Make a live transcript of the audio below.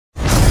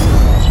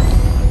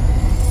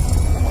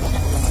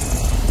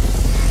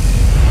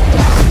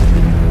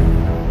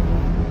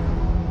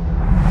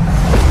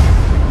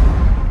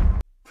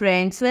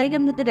Friends,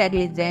 welcome to the Tech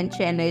Legend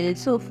channel.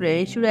 So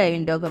friends, today I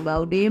will talk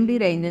about AMD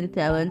Ryzen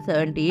 7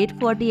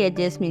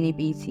 7840HS mini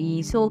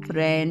PC. So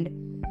friend,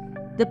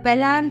 the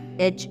PELAND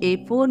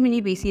HA-4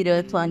 mini PC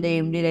runs on the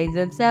AMD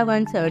Ryzen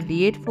 7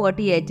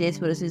 7840HS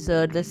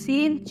processor, the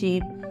same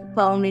chip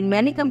found in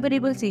many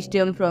comparable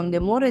systems from the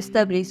more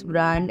established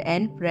brand.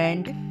 And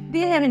friend,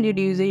 they have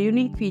introduced a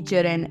unique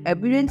feature and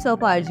appearance of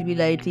RGB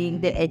lighting.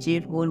 The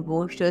HA-4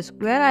 boasts a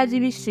square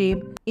RGB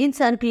strip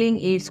encircling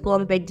its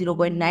compact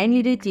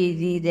 0.9-liter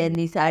chassis, and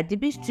this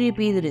RGB strip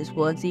is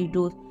responsive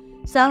to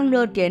sound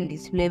or can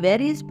display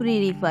various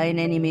pre-refined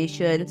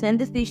animations, and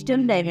the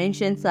system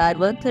dimensions are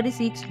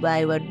 136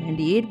 by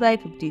 128 by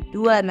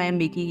 52 mm,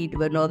 making it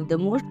one of the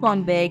most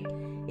compact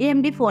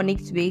AMD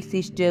Phonics-based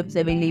systems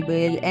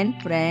available.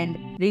 And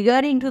friend,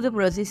 regarding to the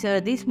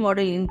processor, this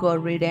model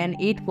incorporates an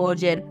 8-core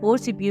Gen 4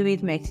 CPU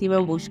with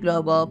maximum boost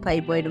clock of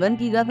 5.1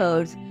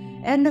 GHz,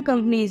 and the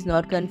company is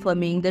not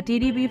confirming the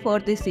TDP for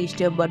this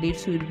system, but it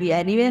should be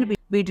anywhere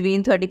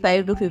between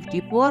 35 to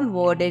 54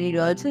 watt, and it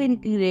also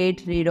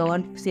integrates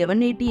Radeon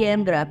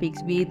 780M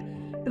graphics with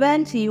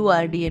 12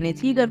 CURD and a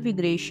 3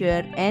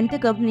 configuration, and the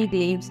company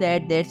claims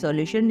that their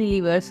solution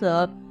delivers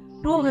a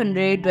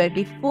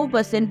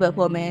 224%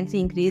 performance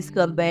increase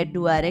compared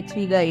to RX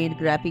Vega 8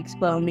 graphics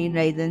found in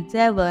Ryzen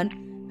 7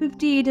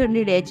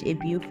 5800H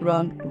APU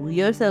from 2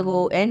 years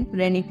ago. And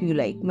friend, if you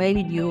like my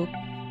video,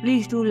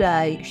 please do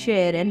like,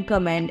 share and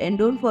comment, and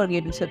don't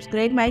forget to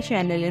subscribe my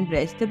channel and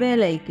press the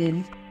bell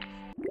icon.